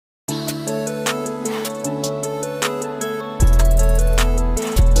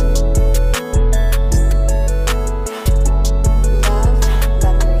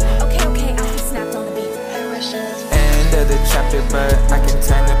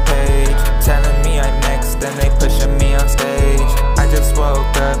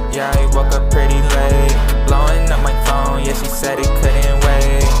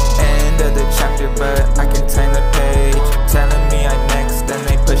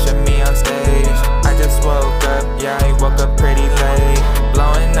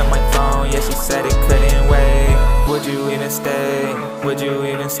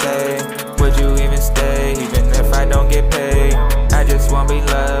won't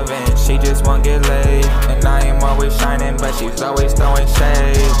be loving, she just won't get laid. And I am always shining, but she's always throwing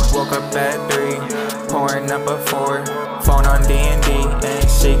shade. Woke up at 3, pouring up a 4, phone on D&D, and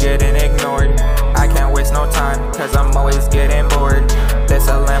she getting ignored. I can't waste no time, cause I'm always getting bored. This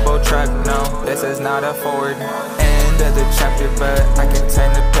a Lambo truck, no, this is not a Ford. End of the chapter, but I can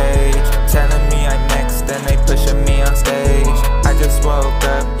turn the page. Telling me I'm next, then they pushing me on stage. I just woke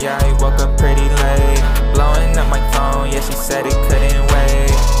up, yeah, I woke up pretty late. Blowing up my phone, yeah, she said it couldn't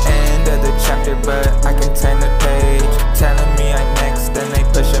wait. End of the chapter, but I can turn the page. Telling me I'm next, then they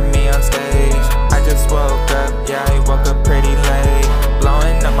pushing me on stage. I just woke up, yeah, I woke up pretty late.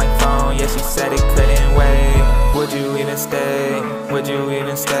 Blowing up my phone, yeah, she said it couldn't wait. Would you even stay? Would you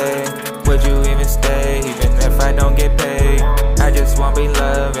even stay? Would you even stay, even if I don't get paid? I just won't be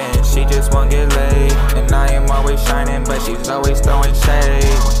loving, she just won't get laid. And I am always shining, but she's always throwing shade.